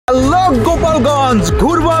গোপালগঞ্জ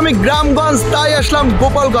ঘুরবো আমি গ্রামগঞ্জ, তাই আসলাম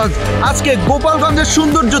গোপালগঞ্জ। আজকে গোপালগঞ্জের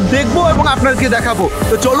সৌন্দর্য দেখবো এবং আপনাদেরকে দেখাবো।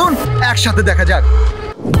 তো চলুন একসাথে দেখা যাক।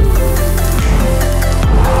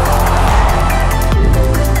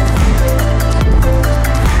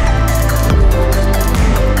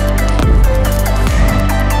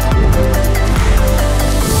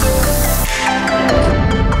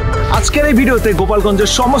 আজকের এই ভিডিওতে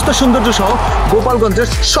গোপালগঞ্জের সমস্ত সৌন্দর্য সহ গোপালগঞ্জের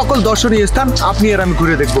সকল দর্শনীয় স্থান আপনি আর আমি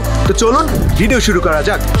ঘুরে দেখব। তো চলুন ভিডিও শুরু করা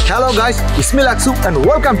যাক। Hello guys, it's me লাক্সু and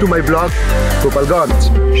welcome to my blog Gopalganj.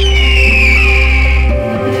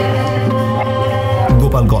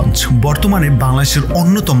 Gopalganj বর্তমানে বাংলাদেশের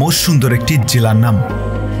অন্যতম সুন্দর একটি জেলার নাম।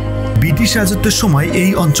 ব্রিটিশ রাজত্বের সময়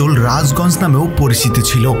এই অঞ্চল রাজগঞ্জ নামেও পরিচিত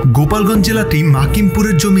ছিল। গোপালগঞ্জ জেলাটি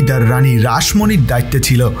মাকিমপুরের জমিদার রানী রাসমণির দায়িত্বে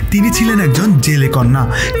ছিল। তিনি ছিলেন একজন জেলে কন্যা।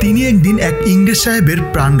 তিনি একদিন এক ইংরেজ সাহেবের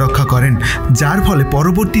প্রাণ রক্ষা করেন, যার ফলে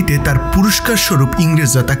পরবর্তীতে তার পুরস্কার স্বরূপ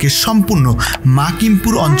ইংরেজরা তাকে সম্পূর্ণ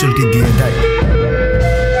মাকিমপুর অঞ্চলটি দিয়ে দেয়।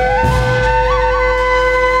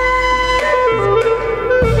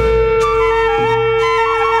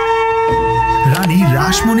 রানী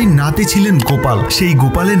রাসমণির নাতি ছিলেন গোপাল। সেই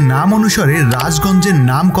গোপালের নাম অনুসারে রাজগঞ্জের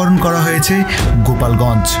নামকরণ করা হয়েছে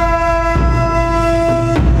গোপালগঞ্জ।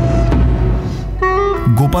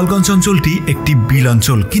 গোপালগঞ্জ অঞ্চলটি একটি বিল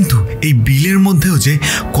অঞ্চল, কিন্তু এই বিলের মধ্যেও যে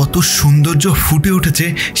কত সৌন্দর্য ফুটে উঠেছে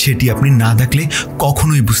সেটি আপনি না দেখলে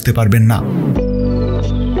কখনোই বুঝতে পারবেন না।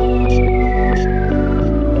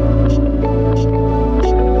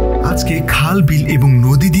 আজকে খাল, বিল এবং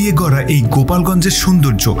নদী দিয়ে গড়া এই গোপালগঞ্জের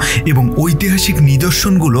সৌন্দর্য এবং ঐতিহাসিক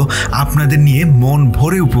নিদর্শনগুলো আপনাদের নিয়ে মন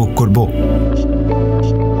ভরে উপভোগ করব।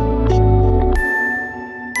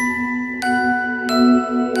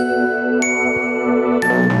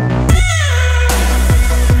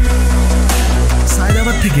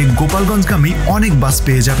 থেকে গোপালগঞ্জগামী অনেক বাস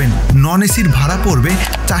পেয়ে যাবেন। নন এসির ভাড়া পড়বে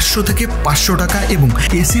 400 থেকে 500 টাকা এবং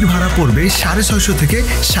এসির ভাড়া পড়বে 650 থেকে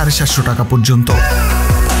 750 টাকা পর্যন্ত।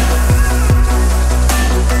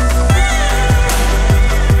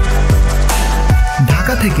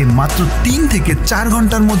 ঢাকা থেকে মাত্র 3 থেকে 4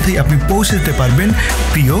 ঘন্টার মধ্যেই আপনি পৌঁছে যেতে পারবেন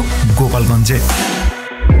প্রিয় গোপালগঞ্জে।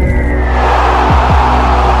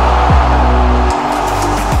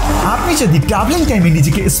 আপনি যদি ট্রাভেলিং টাইমে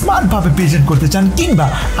নিজেকে স্মার্টভাবে প্রেজেন্ট করতে চান, কিংবা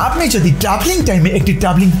আপনি যদি ট্রাভেলিং টাইমে একটি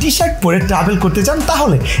ট্রাভেলিং টি শার্ট পরে ট্রাভেল করতে চান,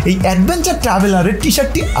 তাহলে এই অ্যাডভেঞ্চার ট্রাভেলারের টি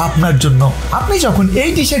শার্টটি আপনার জন্য। আপনি যখন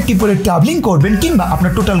এই টি শার্টটি পরে ট্রাভেলিং করবেন, কিংবা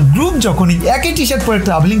আপনার টোটাল গ্রুপ যখন এই একই টি শার্ট পরে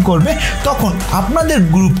ট্রাভেলিং করবে, তখন আপনাদের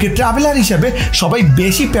গ্রুপকে ট্রাভেলার হিসাবে সবাই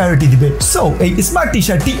বেশি প্রায়োরিটি দিবে। সো এই স্মার্ট টি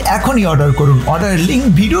শার্টটি এখনই অর্ডার করুন। অর্ডারের লিঙ্ক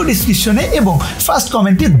ভিডিও ডিসক্রিপশনে এবং ফার্স্ট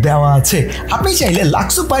কমেন্টে দেওয়া আছে। আপনি চাইলে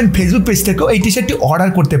লাক্সু পয়েন্ট ফেসবুক পেজ থেকেও এই টি শার্টটি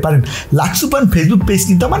অর্ডার করতে পারেন। লাক্সু পয়েন্ট ফেসবুক পেজ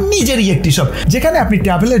কিন্তু আমার নিজেরই একটি শপ, যেখানে আপনি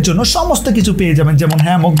ট্রাভেলের জন্য সমস্ত কিছু পেয়ে যাবেন, যেমন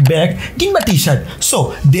হ্যামক, ব্যাগ কিংবা টি শার্ট। সো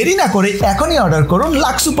দেরি না করে এখনই অর্ডার করুন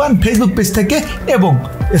লাক্সু পয়েন্ট ফেসবুক পেজ থেকে এবং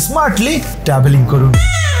স্মার্টলি ট্রাভেলিং করুন।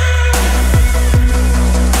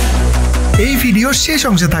 এই ভিডিওর শেষ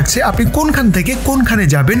অংশে থাকছে আপনি কোনখান থেকে কোনখানে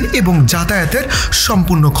যাবেন এবং যাতায়াতের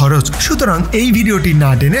সম্পূর্ণ খরচ। সুতরাং এই ভিডিওটি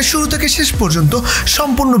না টেনে শুরু থেকে শেষ পর্যন্ত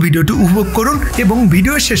সম্পূর্ণ ভিডিওটি উপভোগ করুন এবং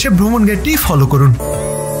ভিডিওর শেষে ভ্রমণ গাইডটি ফলো করুন।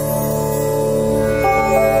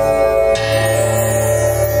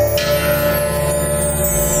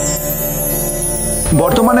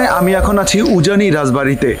 বর্তমানে আমি এখন আছি উজানি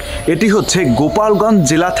রাজবাড়িতে। এটি হচ্ছে গোপালগঞ্জ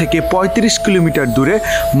জেলা থেকে 35 কিলোমিটার দূরে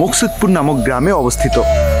মুকসুদপুর নামক গ্রামে অবস্থিত।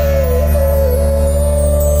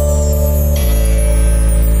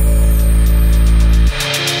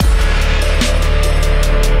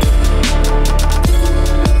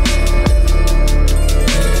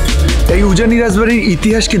 এই উজানি রাজবাড়ির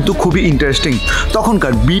ইতিহাস কিন্তু খুবই ইন্টারেস্টিং।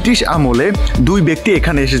 তখনকার ব্রিটিশ আমলে দুই ব্যক্তি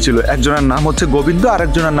এখানে এসেছিল। একজনের নাম হচ্ছে গোবিন্দ, আর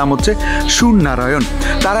একজনের নাম হচ্ছে সুরনারায়ণ।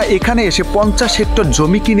 তারা এখানে এসে 50 হেক্টর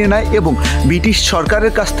জমি কিনে নেয় এবং ব্রিটিশ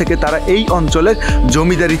সরকারের কাছ থেকে তারা এই অঞ্চলের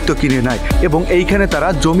জমিদারিত্ব কিনে নেয় এবং এইখানে তারা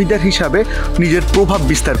জমিদার হিসাবে নিজের প্রভাব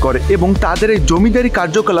বিস্তার করে এবং তাদের এই জমিদারি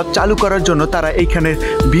কার্যকলাপ চালু করার জন্য তারা এইখানে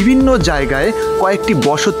বিভিন্ন জায়গায় কয়েকটি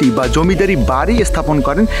বসতি বা জমিদারি বাড়ি স্থাপন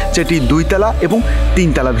করেন, যেটি 2 তলা এবং 3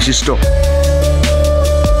 তলা বিশিষ্ট।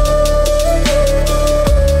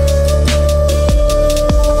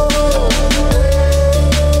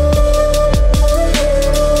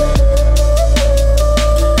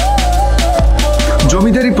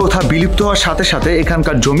 জমিদারি প্রথা বিলুপ্ত হওয়ার সাথে সাথে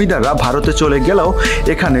এখানকার জমিদাররা ভারতে চলে গেলেও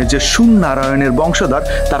এখানে যে সুরনারায়ণের বংশধর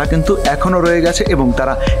তারা কিন্তু এখনও রয়ে গেছে এবং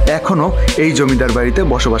তারা এখনও এই জমিদার বাড়িতে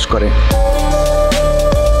বসবাস করে।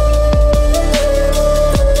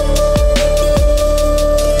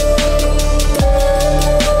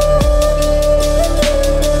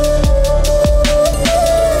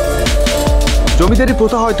 জমিদারি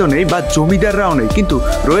প্রথা হয়তো নেই বা জমিদাররাও নেই, কিন্তু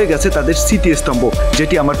রয়ে গেছে তাদের স্মৃতিস্তম্ভ,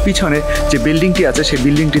 যেটি আমার পিছনে যে বিল্ডিংটি আছে সেই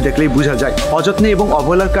বিল্ডিংটি দেখলেই বোঝা যায়। অযত্নে এবং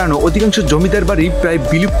অবহেলার কারণে অধিকাংশ জমিদার বাড়ি প্রায়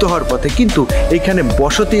বিলুপ্ত হওয়ার পথে, কিন্তু এইখানে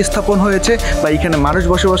বসতি স্থাপন হয়েছে বা এখানে মানুষ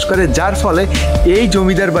বসবাস করে, যার ফলে এই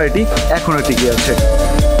জমিদার বাড়িটি এখনও টিকে আছে।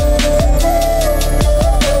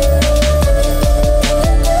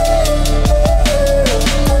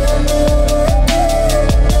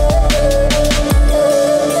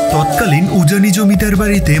 তৎকালীন উজানি জমিদার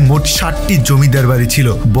বাড়িতে মোট 60টি জমিদার বাড়ি ছিল।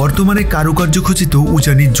 বর্তমানে কারুকার্য খচিত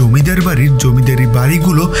উজানি জমিদার বাড়ির জমিদারি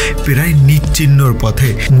বাড়িগুলো প্রায় নিশ্চিহ্নর পথে।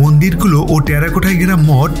 মন্দিরগুলো ও টেরাকোটায় ঘেরা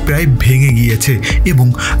মঠ প্রায় ভেঙে গিয়েছে এবং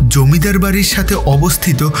জমিদার বাড়ির সাথে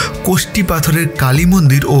অবস্থিত কোষ্টি পাথরের কালী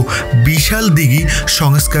মন্দির ও বিশাল দিঘি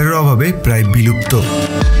সংস্কারের অভাবে প্রায় বিলুপ্ত।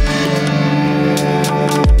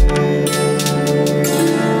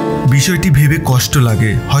 বিষয়টি ভেবে কষ্ট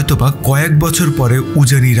লাগে, হয়তোবা কয়েক বছর পরে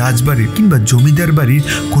উজানি রাজবাড়ির কিংবা জমিদার বাড়ির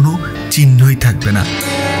কোনো চিহ্নই থাকবে না।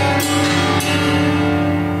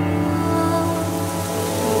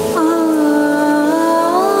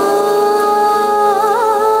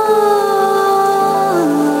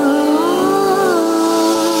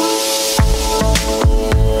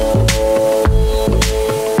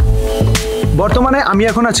 বর্তমানে আমি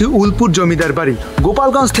এখন আছি উলপুর জমিদার বাড়ি।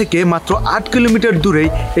 গোপালগঞ্জ থেকে মাত্র 8 কিলোমিটার দূরেই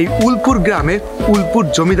এই উলপুর গ্রামে উলপুর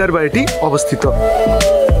জমিদার বাড়িটি অবস্থিত।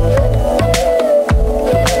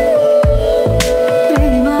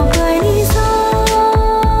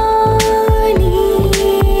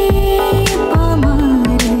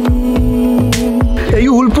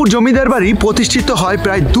 জমিদার বাড়ি প্রতিষ্ঠিত হয়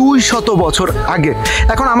প্রায় 200 বছর আগে।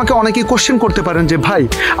 এখন আমাকে অনেকেই কোশ্চেন করতে পারেন যে ভাই,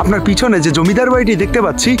 আপনার পিছনে যে জমিদার বাড়িটি দেখতে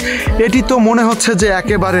পাচ্ছি এটি তো মনে হচ্ছে যে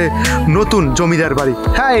একেবারে নতুন জমিদার বাড়ি।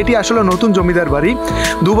 হ্যাঁ, এটি আসলে নতুন জমিদার বাড়ি।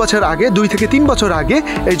 2 বছর আগে, 2 থেকে 3 বছর আগে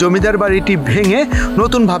এই জমিদার বাড়িটি ভেঙে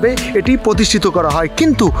নতুনভাবে এটি প্রতিষ্ঠিত করা হয়।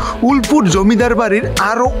 কিন্তু উলপুর জমিদার বাড়ির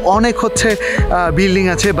আরও অনেক বিল্ডিং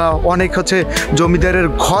আছে বা অনেক জমিদারের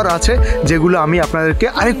ঘর আছে, যেগুলো আমি আপনাদেরকে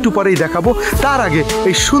আরেকটু পরেই দেখাবো। তার আগে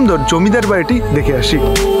এই সুন্দর জমিদার বাড়িটি দেখে আসি।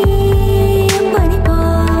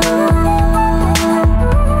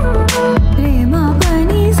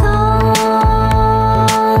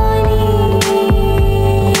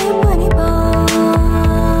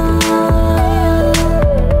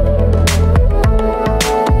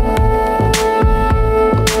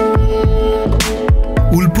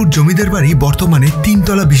 উলপুর জমিদার বাড়ি বর্তমানে 3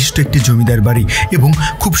 তলা বিশিষ্ট একটি জমিদার বাড়ি এবং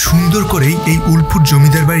খুব সুন্দর করেই এই উলপুর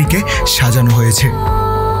জমিদার বাড়িকে সাজানো হয়েছে।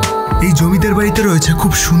 এই জমিদার বাড়িতে রয়েছে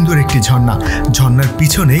খুব সুন্দর একটি ঝর্ণা। ঝর্ণার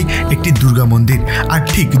পিছনেই একটি দুর্গা মন্দির, আর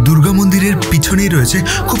ঠিক দুর্গা মন্দিরের পিছনেই রয়েছে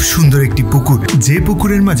খুব সুন্দর একটি পুকুর, যে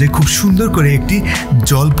পুকুরের মাঝে খুব সুন্দর করে একটি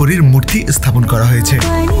জলপরীর মূর্তি স্থাপন করা হয়েছে।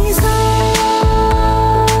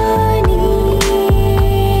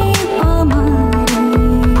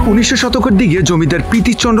 1900 শতকের দিকে জমিদার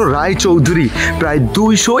প্রীতিচন্দ্র রায় চৌধুরী প্রায়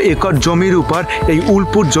 200 একর জমির উপর এই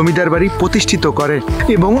উলপুর জমিদার বাড়ি প্রতিষ্ঠিত করে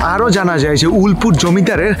এবং আরও জানা যায় যে উলপুর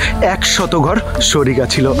জমিদারের 100 ঘর শরিকা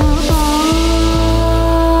ছিল।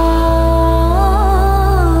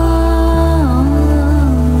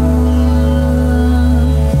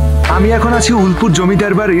 আমি এখন আছি উলপুর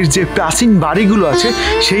জমিদার বাড়ির যে প্রাচীন বাড়িগুলো আছে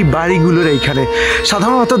সেই বাড়িগুলোর এইখানে।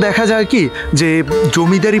 সাধারণত দেখা যায় কি যে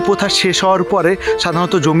জমিদারি প্রথা শেষ হওয়ার পরে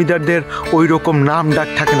সাধারণত জমিদারদের ওই রকম নাম ডাক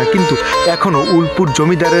থাকে না, কিন্তু এখনও উলপুর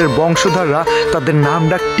জমিদারের বংশধররা তাদের নাম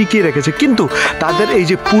ডাক টিকিয়ে রেখেছে। কিন্তু তাদের এই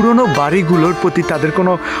যে পুরনো বাড়িগুলোর প্রতি তাদের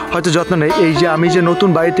কোনো হয়তো যত্ন নেই। এই যে আমি যে নতুন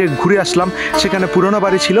বাড়িতে ঘুরে আসলাম, সেখানে পুরনো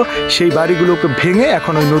বাড়ি ছিল, সেই বাড়িগুলোকে ভেঙে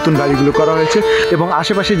এখন ওই নতুন বাড়িগুলো করা হয়েছে এবং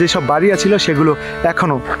আশেপাশে যেসব বাড়ি ছিল সেগুলো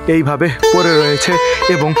এখনও এইভাবে পড়ে রয়েছে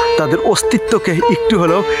এবং তাদের অস্তিত্বকে একটু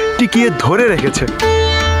হলেও টিকিয়ে ধরে রেখেছে।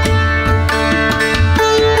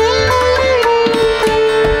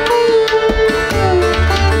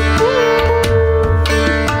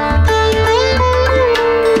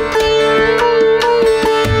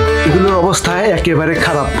 এগুলোর অবস্থা একেবারে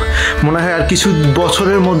খারাপ, মনে হয় আর কিছু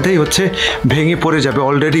বছরের মধ্যেই ভেঙে পড়ে যাবে।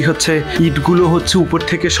 অলরেডি ইটগুলো উপর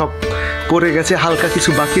থেকে সব পড়ে গেছে, হালকা কিছু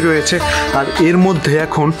বাকি রয়েছে। আর এর মধ্যে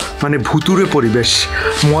এখন ভুতুড়ে পরিবেশ,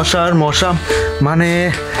 মশা,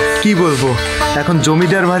 কি বলবো, এখন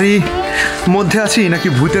জমিদার বাড়ির মধ্যে আছি নাকি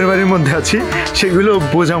ভূতের বাড়ির মধ্যে আছি সেগুলো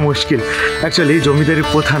বোঝা মুশকিল। অ্যাকচুয়ালি জমিদারি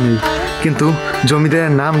প্রথা নেই, কিন্তু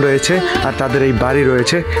জমিদারের নাম রয়েছে আর তাদের এই বাড়ি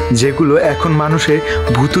রয়েছে, যেগুলো এখন মানুষে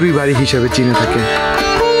ভুতুড়ি বাড়ি হিসেবে চিনে থাকে।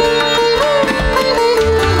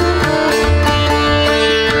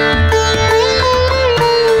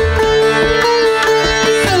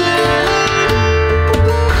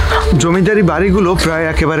 জমিদারি বাড়িগুলো প্রায়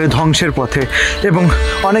একেবারে ধ্বংসের পথে এবং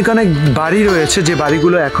অনেক অনেক বাড়ি রয়েছে যে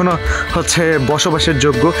বাড়িগুলো এখনও হচ্ছে বসবাসের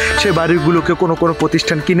যোগ্য। সেই বাড়িগুলোকে কোনো কোনো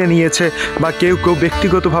প্রতিষ্ঠান কিনে নিয়েছে বা কেউ কেউ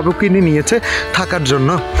ব্যক্তিগতভাবেও কিনে নিয়েছে থাকার জন্য।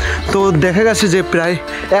 তো দেখা গেছে যে প্রায়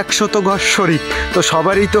 100 ঘর শরিক, তো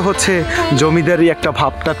সবারই তো হচ্ছে জমিদারি একটা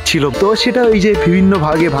ভাবটা ছিল। তো সেটা ওই যে বিভিন্ন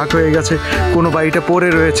ভাগে ভাগ হয়ে গেছে, কোনো বাড়িটা পড়ে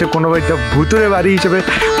রয়েছে, কোনো বাড়িটা ভুতুরে বাড়ি হিসেবে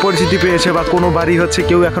পরিচিতি পেয়েছে, বা কোনো বাড়ি হচ্ছে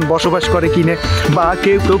কেউ এখন বসবাস করে কিনে, বা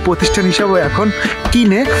কেউ কেউ প্রতিষ্ঠান হিসাবেও এখন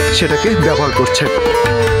কিনে সেটাকে ব্যবহার করছে।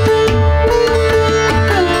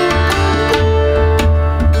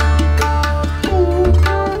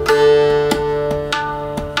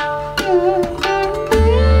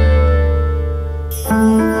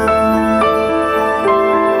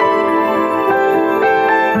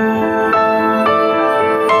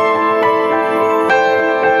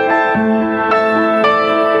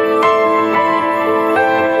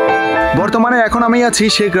 বর্তমানে এখন আমি আছি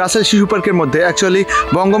শেখ রাসেল শিশু পার্কের মধ্যে। অ্যাকচুয়ালি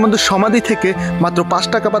বঙ্গবন্ধুর সমাধি থেকে মাত্র 5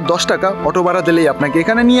 টাকা বা 10 টাকা অটো ভাড়া দিলেই আপনাকে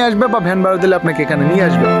এখানে নিয়ে আসবে, বা ভ্যান ভাড়া দিলে আপনাকে এখানে নিয়ে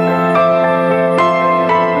আসবে।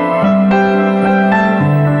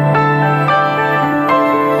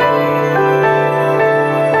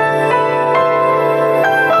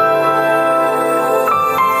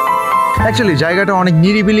 অ্যাকচুয়ালি জায়গাটা অনেক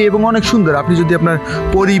নিরিবিলি এবং অনেক সুন্দর। আপনি যদি আপনার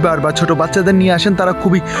পরিবার বা ছোট বাচ্চাদের নিয়ে আসেন, তারা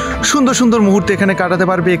খুবই সুন্দর সুন্দর মুহূর্তে এখানে কাটাতে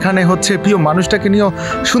পারবে। এখানে হচ্ছে প্রিয় মানুষটাকে নিয়েও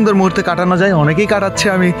সুন্দর মুহূর্তে কাটানো যায়, অনেকেই কাটাচ্ছে,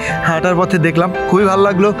 আমি হাঁটার পথে দেখলাম, খুবই ভালো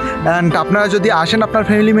লাগলো। অ্যান্ড আপনারা যদি আসেন আপনার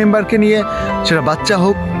ফ্যামিলি মেম্বারকে নিয়ে, সেটা বাচ্চা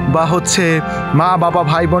হোক বা হচ্ছে মা বাবা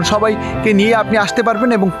ভাই বোন, সবাইকে নিয়ে আপনি আসতে পারবেন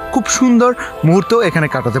এবং খুব সুন্দর মুহূর্ত এখানে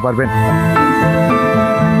কাটাতে পারবেন।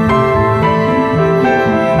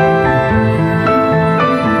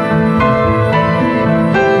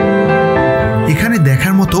 এখানে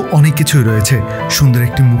দেখার মতো অনেক কিছুই রয়েছে। সুন্দর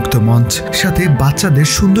একটি মুক্ত মঞ্চ, সাথে বাচ্চাদের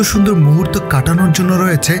সুন্দর সুন্দর মুহূর্ত কাটানোর জন্য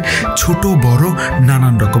রয়েছে ছোট বড়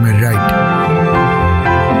নানান রকমের রাইড।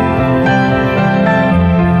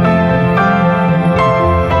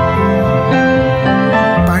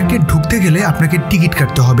 পার্কে ঢুকতে গেলে আপনাকে টিকিট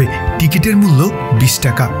কাটতে হবে। টিকিটের মূল্য 20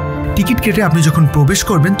 টাকা। টিকিট কেটে আপনি যখন প্রবেশ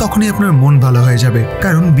করবেন তখনই আপনার মন ভালো হয়ে যাবে,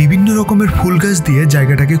 কারণ বিভিন্ন রকমের ফুল গাছ দিয়ে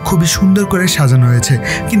জায়গাটাকে খুবই সুন্দর করে সাজানো হয়েছে।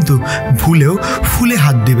 কিন্তু ভুলেও ফুলে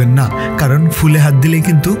হাত দিবেন না, কারণ ফুলে হাত দিলে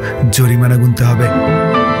কিন্তু জরিমানা গুনতে হবে।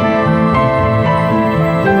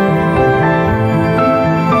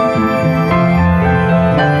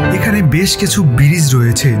 এখানে বেশ কিছু ব্রিজ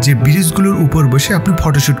রয়েছে, যে ব্রিজগুলোর উপর বসে আপনি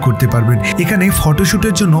ফটোশুট করতে পারবেন। এখানে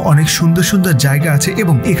ফটোশুটের জন্য অনেক সুন্দর সুন্দর জায়গা আছে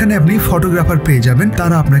এবং এখানে আপনি ফটোগ্রাফার পেয়ে যাবেন,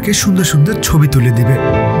 তারা আপনাকে সুন্দর সুন্দর ছবি তুলে দিবে।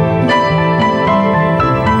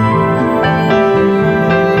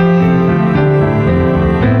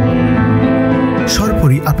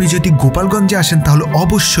 সর্বোপরি আপনি যদি গোপালগঞ্জে আসেন তাহলে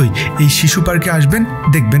অবশ্যই এই শিশু পার্কে আসবেন,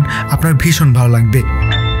 দেখবেন আপনার ভীষণ ভালো লাগবে।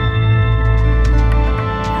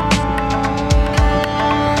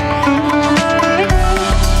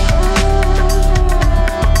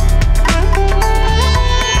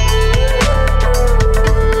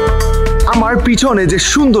 আমার পিছনে যে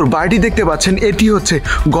সুন্দর বাড়িটি দেখতে পাচ্ছেন, এটি হচ্ছে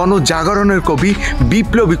গণজাগরণের কবি,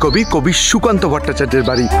 বিপ্লবী কবি, কবি সুকান্ত ভট্টাচার্যের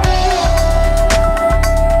বাড়ি।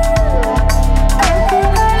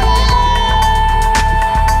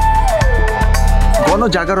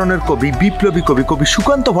 গণজাগরণের কবি, বিপ্লবী কবি, কবি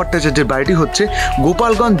সুকান্ত ভট্টাচার্যের বাড়িটি হচ্ছে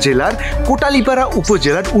গোপালগঞ্জ জেলার কোটালিপাড়া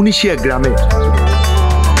উপজেলার 19 গ্রামে।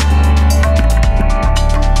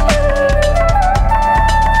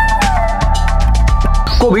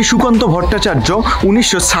 কবি সুকান্ত ভট্টাচার্য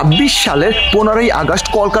 1926 সালের 15ই আগস্ট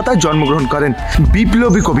কলকাতায় জন্মগ্রহণ করেন।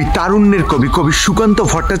 বিপ্লবী কবি, তারুণ্যের কবি, কবি সুকান্ত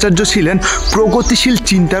ভট্টাচার্য ছিলেন প্রগতিশীল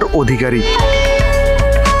চিন্তার অধিকারী।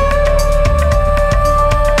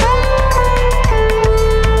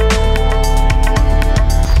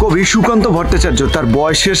 কবি সুকান্ত ভট্টাচার্য তার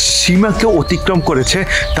বয়সের সীমাকে অতিক্রম করেছে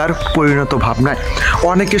তার পরিণত ভাবনায়।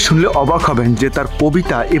 অনেকে শুনলে অবাক হবেন যে তার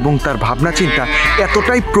কবিতা এবং তার ভাবনা চিন্তা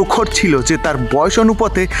এতটাই প্রখর ছিল যে তার বয়স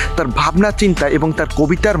অনুপাতে তার ভাবনা চিন্তা এবং তার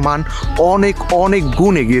কবিতার মান অনেক অনেক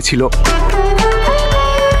গুণ এগিয়েছিল।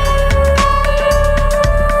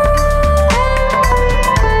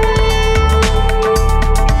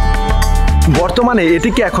 বর্তমানে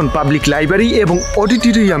এটিকে এখন পাবলিক লাইব্রেরি এবং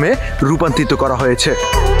অডিটোরিয়ামে রূপান্তরিত করা হয়েছে।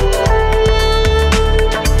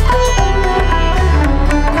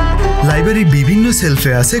 লাইব্রেরির বিভিন্ন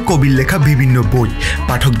সেলফে আছে কবির লেখা বিভিন্ন বই,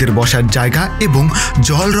 পাঠকদের বসার জায়গা এবং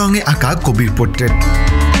জল রঙে আঁকা কবির পোর্ট্রেট।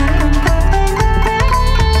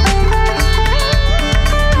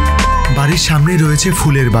 বাড়ির সামনেই রয়েছে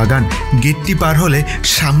ফুলের বাগান। গেটটি পার হলে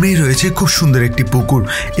সামনেই রয়েছে খুব সুন্দর একটি পুকুর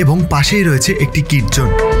এবং পাশেই রয়েছে একটি কীর্তন।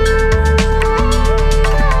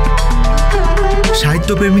 সাহিত্য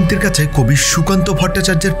সাহিত্যপ্রেমীদের কাছে কবি সুকান্ত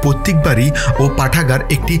ভট্টাচার্যের পৈতৃক বাড়ি ও পাঠাগার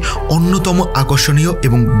একটি অন্যতম আকর্ষণীয়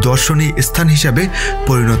এবং দর্শনীয় স্থান হিসাবে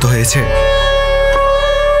পরিণত হয়েছে।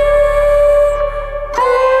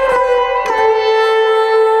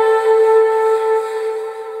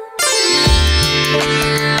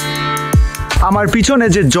 আমার পিছনে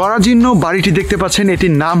যে জরাজীর্ণ বাড়িটি দেখতে পাচ্ছেন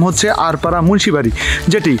এটির নাম হচ্ছে আরপাড়া মুন্সিবাড়ি,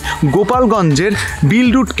 যেটি গোপালগঞ্জের বিল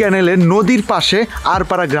রুট ক্যানেলের নদীর পাশে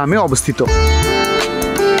আরপাড়া গ্রামে অবস্থিত।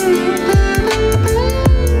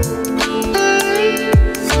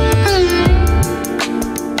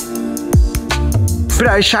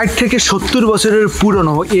 প্রায় 60 থেকে 70 বছরের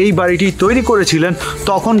পুরনো এই বাড়িটি তৈরি করেছিলেন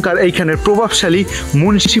তখনকার এইখানের প্রভাবশালী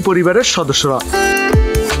মুন্সি পরিবারের সদস্যরা।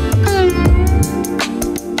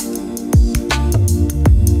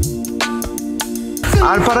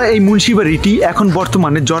 আরপাড়া এই মুন্সিবাড়িটি এখন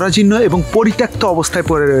বর্তমানে জরাজীর্ণ এবং পরিত্যক্ত অবস্থায়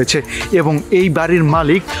পড়ে রয়েছে এবং এই বাড়ির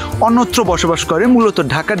মালিক অন্যত্র বসবাস করে, মূলত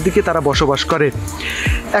ঢাকার দিকে তারা বসবাস করে।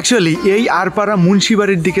 অ্যাকচুয়ালি এই আরপাড়া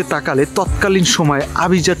মুন্সিবাড়ির দিকে তাকালে তৎকালীন সময়ে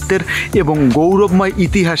আভিজাত্যের এবং গৌরবময়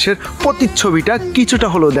ইতিহাসের প্রতিচ্ছবিটা কিছুটা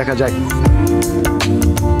হলেও দেখা যায়।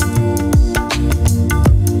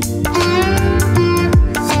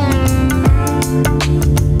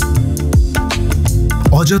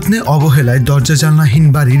 অযত্নে অবহেলায় দরজা জানলাহীন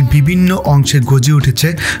বাড়ির বিভিন্ন অংশে গজে উঠেছে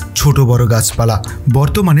ছোট বড় গাছপালা।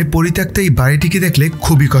 বর্তমানে পরিত্যক্ত এই বাড়িটিকে দেখলে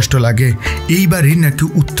খুবই কষ্ট লাগে। এই বাড়ির নাকি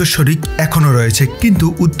উত্তরসূরি এখনও রয়েছে, কিন্তু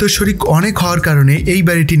উত্তরসূরি অনেক হওয়ার কারণে এই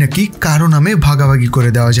বাড়িটি নাকি কারো নামে ভাগাভাগি করে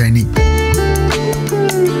দেওয়া যায়নি।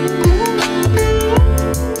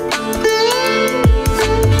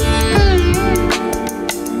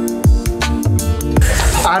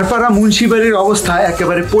 আরপাড়া মুন্সিবাড়ির অবস্থা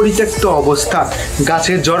একেবারে পরিত্যক্ত অবস্থা,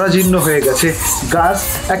 গাছের জরাজীর্ণ হয়ে গেছে, গাছ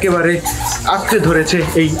একেবারে আঁকড়ে ধরেছে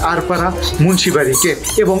এই আরপাড়া মুন্সিবাড়িকে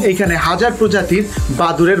এবং এইখানে হাজার প্রজাতির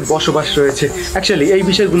বাদুড়ের বসবাস রয়েছে। অ্যাকচুয়ালি এই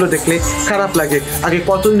বিষয়গুলো দেখলে খারাপ লাগে। আগে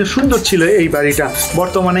কতদিন সুন্দর ছিল এই বাড়িটা,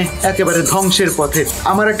 বর্তমানে একেবারে ধ্বংসের পথে।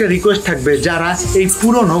 আমার একটা রিকোয়েস্ট থাকবে, যারা এই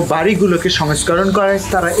পুরনো বাড়িগুলোকে সংস্করণ করে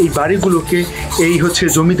তারা এই বাড়িগুলোকে এই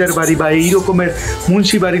জমিদার বাড়ি বা এই রকমের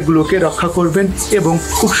মুন্সি বাড়িগুলোকে রক্ষা করবেন এবং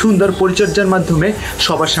খুব সুন্দর পরিচর্যার মাধ্যমে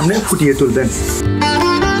সবার সামনে ফুটিয়ে তুলবেন।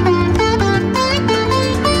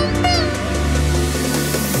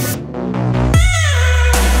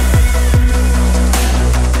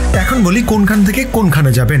 এখন বলি কোনখান থেকে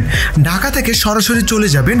কোনখানে যাবেন। ঢাকা থেকে সরাসরি চলে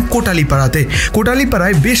যাবেন কোটালিপাড়াতে।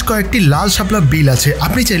 কোটালিপাড়ায় বেশ কয়েকটি লাল শাপলা বিল আছে,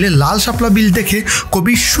 আপনি চাইলে লাল শাপলা বিল দেখে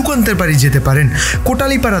কবি সুকান্তের বাড়ি যেতে পারেন।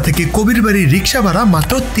 কোটালিপাড়া থেকে কবির বাড়ির রিক্সা ভাড়া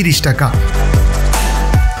মাত্র 30 টাকা।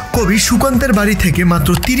 কবি সুকান্তের বাড়ি থেকে মাত্র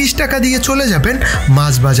 30 টাকা দিয়ে চলে যাবেন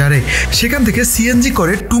মাছ বাজারে। সেখান থেকে সিএনজি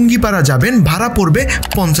করে টুঙ্গিপাড়া যাবেন, ভাড়া পড়বে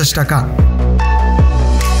 50 টাকা।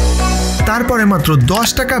 তারপরে মাত্র 10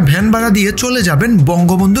 টাকা ভ্যান ভাড়া দিয়ে চলে যাবেন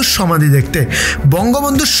বঙ্গবন্ধুর সমাধি দেখতে।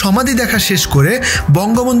 বঙ্গবন্ধুর সমাধি দেখা শেষ করে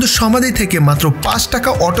বঙ্গবন্ধুর সমাধি থেকে মাত্র 5 টাকা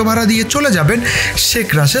অটো ভাড়া দিয়ে চলে যাবেন শেখ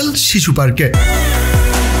রাসেল শিশু পার্কে।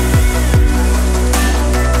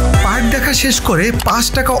 দেখা শেষ করে 5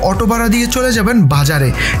 টাকা অটো ভাড়া দিয়ে চলে যাবেন বাজারে।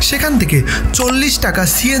 সেখান থেকে 40 টাকা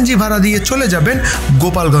সিএনজি ভাড়া দিয়ে চলে যাবেন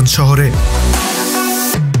গোপালগঞ্জ শহরে।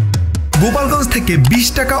 গোপালগঞ্জ থেকে 20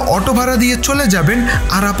 টাকা অটো ভাড়া দিয়ে চলে যাবেন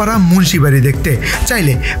আরাপাড়া মুন্সিবাড়ি দেখতে।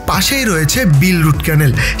 চাইলে পাশেই রয়েছে বিল রুট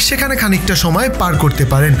ক্যানেল, সেখানে খানিকটা সময় পার করতে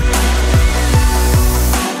পারেন।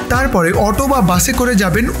 তারপরে অটো বা বাসে করে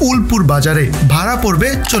যাবেন উলপুর বাজারে, ভাড়া পড়বে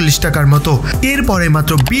 40 টাকার মতো। এরপরে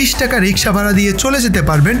মাত্র 20 টাকা রিক্সা ভাড়া দিয়ে চলে যেতে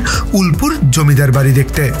পারবেন উলপুর জমিদার বাড়ি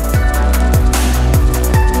দেখতে।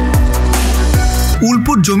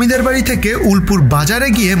 উলপুর জমিদার বাড়ি থেকে উলপুর বাজারে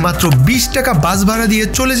গিয়ে মাত্র 20 টাকা বাস ভাড়া দিয়ে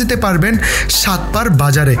চলে যেতে পারবেন সাতপার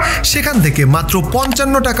বাজারে। সেখান থেকে মাত্র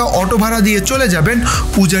 55 টাকা অটো ভাড়া দিয়ে চলে যাবেন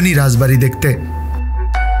উজানি রাজবাড়ি দেখতে।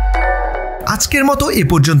 আজকের মতো এ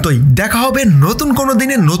পর্যন্তই, দেখা হবে নতুন কোনো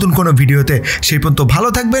দিনে নতুন কোনো ভিডিওতে। সেই পর্যন্ত ভালো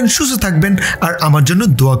থাকবেন, সুস্থ থাকবেন আর আমার জন্য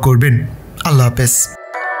দোয়া করবেন। আল্লাহ হাফেজ।